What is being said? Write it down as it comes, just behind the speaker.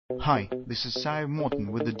Hi, this is Sive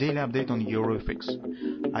Morten with the daily update on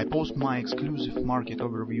EuroFX. I post my exclusive market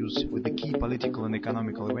overviews with the key political and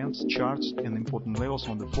economical events, charts and important levels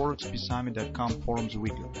on the ForexPeaceArmy.com forums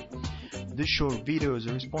weekly. This short video is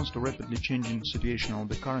a response to rapidly changing situation on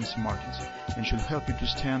the currency markets and should help you to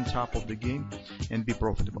stay on top of the game and be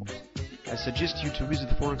profitable. I suggest you to visit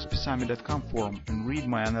ForexPeaceArmy.com forum and read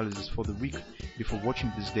my analysis for the week before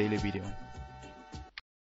watching this daily video.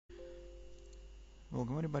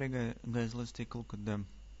 Welcome everybody guys, let's take a look at the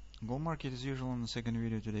gold market as usual in the second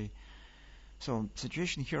video today. So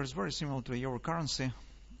situation here is very similar to euro currency,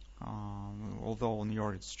 although in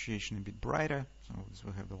euro it's situation a bit brighter, so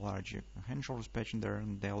we have the large hand and shoulders pattern there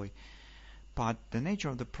in daily, but the nature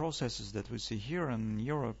of the processes that we see here in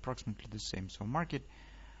euro are approximately the same. So market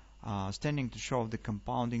standing to show the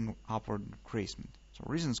compounding upward retracement. So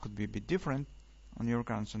reasons could be a bit different on euro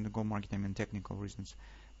currency and the gold market, I mean technical reasons,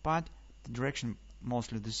 but the direction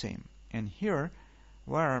mostly the same. And here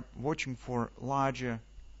we're watching for larger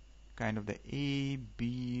kind of the A,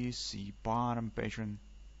 B, C bottom pattern,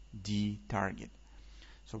 D target.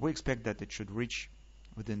 So we expect that it should reach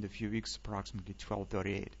within the few weeks approximately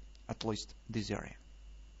 1238, at least this area.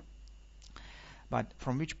 But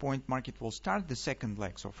from which point market will start the second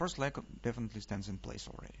leg. So first leg definitely stands in place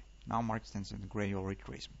already. Now market stands in the gradual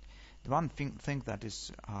retracement. The one thing that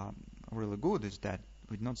is really good is that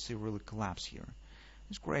we do not see really collapse here.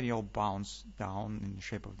 This gradual bounce down in the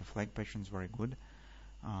shape of the flag pattern is very good,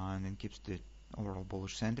 and it keeps the overall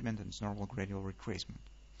bullish sentiment and its normal gradual retracement.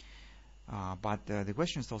 But the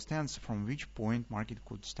question still stands from which point market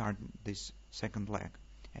could start this second leg.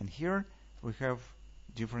 And here we have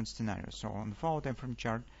different scenarios. So on the follow time frame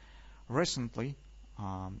chart, recently,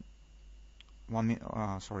 one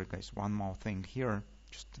more thing here.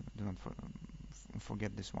 Just do not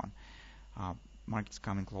forget this one. Market's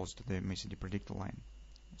coming close to the MACD predictor line,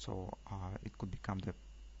 so it could become the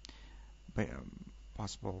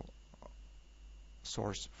possible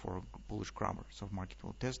source for bullish grabber. So market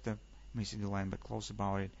will test the MACD line but close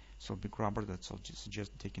about it, so big grabber that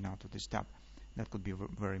suggest taking out to this step. That could be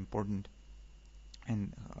very important,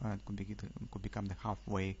 and it could become the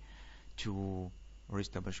halfway to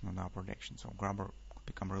reestablishing on the upward action. So grabber could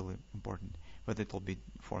become really important. Whether it will be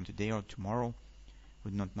formed today or tomorrow,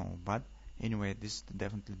 we do not know, but anyway, this is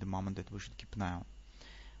definitely the moment that we should keep an eye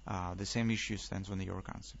on. The same issue stands on the euro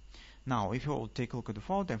currency. Now, if you will take a look at the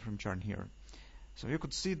follow time frame chart here, so you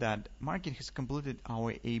could see that market has completed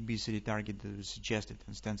our ABCD target that was suggested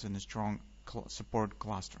and stands in a strong support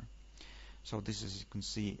cluster. So this is, you can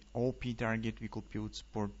see, OP target, weekly pivot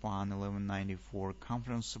support 1194,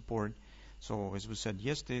 confidence support. So as we said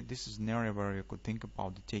yesterday, this is an area where you could think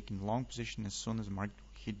about taking long position as soon as the market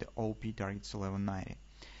hit the OP targets 1190.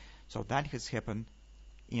 So that has happened,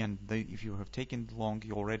 and if you have taken long,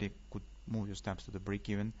 you already could move your steps to the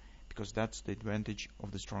break-even, because that's the advantage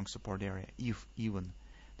of the strong support area. If even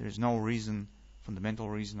there is no reason, fundamental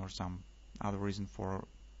reason or some other reason for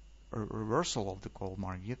a reversal of the gold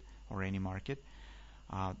market or any market,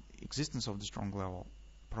 existence of the strong level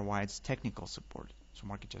provides technical support. So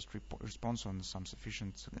market just responds on some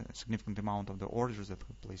significant amount of the orders that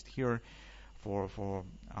were placed here for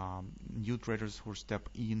new traders who step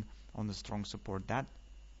in on the strong support. That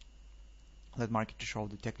led market to show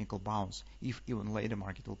the technical bounce, if even later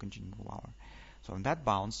market will continue lower. So in that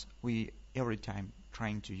bounce, we every time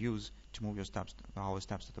trying to use to move our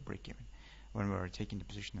steps to the break even when we are taking the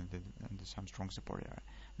position in some strong support area.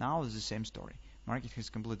 Now it's the same story. Market has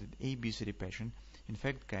completed ABCD pattern. In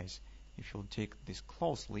fact, guys, if you'll take this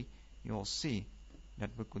closely, you'll see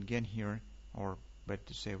that we could get here, or better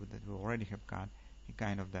to say that we already have got a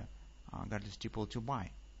kind of the guideless triple to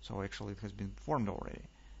buy. So actually it has been formed already,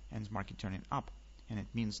 and it's market turning up, and it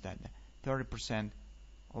means that 30%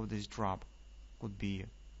 of this drop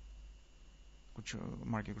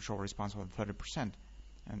market could show a response of 30%,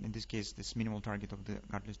 and in this case this minimal target of the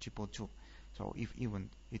guideless triple 2. So if even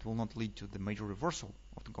it will not lead to the major reversal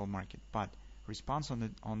of the gold market, but response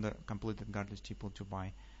on the completed guideless triple 2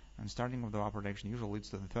 buy and starting of the upward action usually leads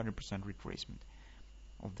to the 30% retracement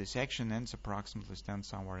of this action, and approximately stands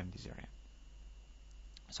somewhere in this area.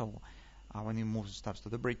 So when it moves steps to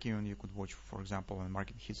the break-even, you could watch, for example, when the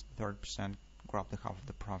market hits the 30%, grab the half of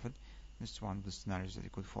the profit. This is one of the scenarios that you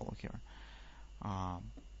could follow here.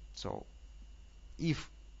 So if,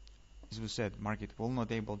 as we said, market will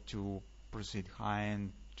not able to proceed high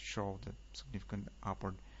and show the significant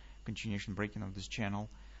upward continuation breaking of this channel,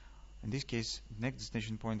 in this case, the next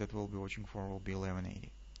destination point that we'll be watching for will be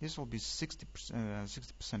 1180. This will be 60%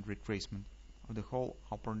 retracement of the whole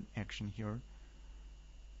upward action here,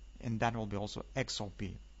 and that will be also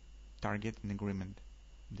XLP target and agreement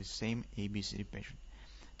the same ABCD pattern.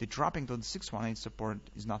 The dropping to the 618 support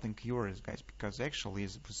is nothing curious, guys, because actually,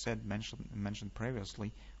 as we said, mentioned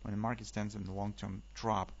previously, when the market stands in the long-term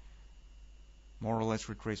drop, more or less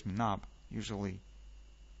retracement up, usually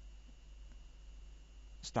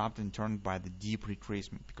stopped and turned by the deep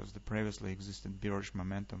retracement because the previously existed bearish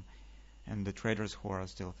momentum, and the traders who are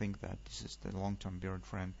still think that this is the long-term bear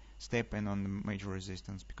trend step in on the major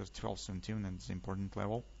resistance because 1217 is the important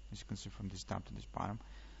level, as you can see from this top to this bottom,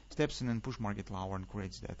 steps in and push market lower and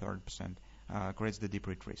creates the creates the deep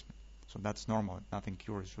retracement. So that's normal, nothing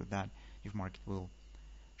curious with that. If market will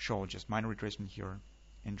show just minor retracement here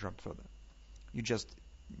and drop further, you just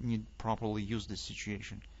need properly use this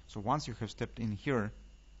situation. So once you have stepped in here,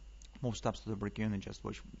 move stops to the break-even and just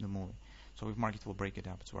watch the movie. So if market will break it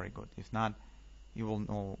up, it's very good. If not, you will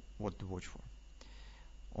know what to watch for.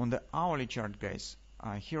 On the hourly chart, guys,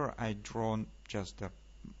 here I drawn just a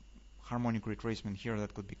harmonic retracement here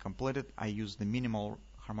that could be completed. I use the minimal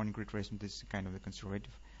harmonic retracement. This is kind of the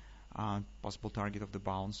conservative possible target of the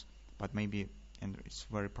bounce, but maybe, and it's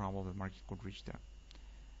very probable that market could reach the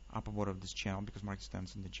upper bottom of this channel because market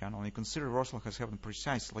stands in the channel. And you can see reversal has happened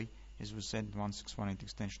precisely as we said, 1618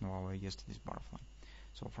 extension of our yesterday's butterfly.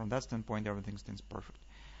 So from that standpoint, everything stands perfect.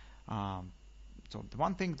 So the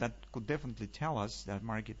one thing that could definitely tell us that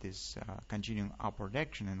market is continuing upward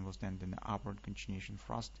action and will stand in the upward continuation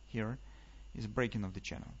thrust here is breaking of the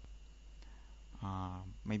channel.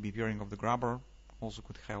 Maybe veering of the grabber also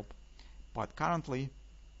could help. But currently,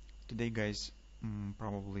 today, guys,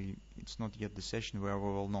 probably it's not yet the session where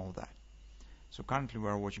we will know that. So currently we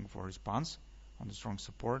are watching for response on the strong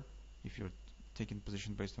support. If you're taking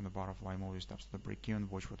position based on the butterfly, move your steps to the break-even,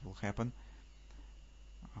 watch what will happen.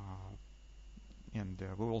 And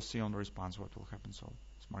we will see on the response what will happen. So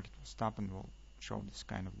this market will stop and will show this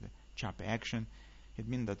kind of the choppy action. It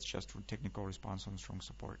means that's just for technical response on strong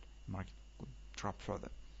support. The market could drop further.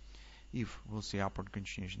 If we'll see upward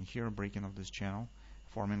continuation here, breaking of this channel,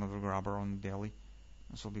 forming of a grabber on the daily,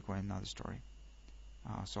 this will be quite another story.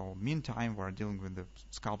 So meantime, we're dealing with the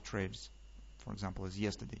scalp trades, for example, as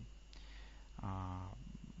yesterday.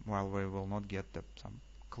 While we will not get some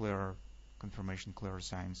clear confirmation, clear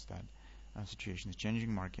signs that situation is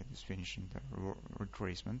changing, market is finishing the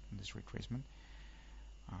retracement, this retracement.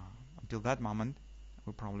 Until that moment,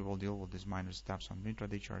 we probably will deal with these minor steps on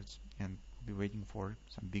intraday charts and be waiting for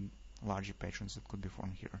some big, larger patterns that could be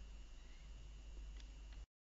formed here.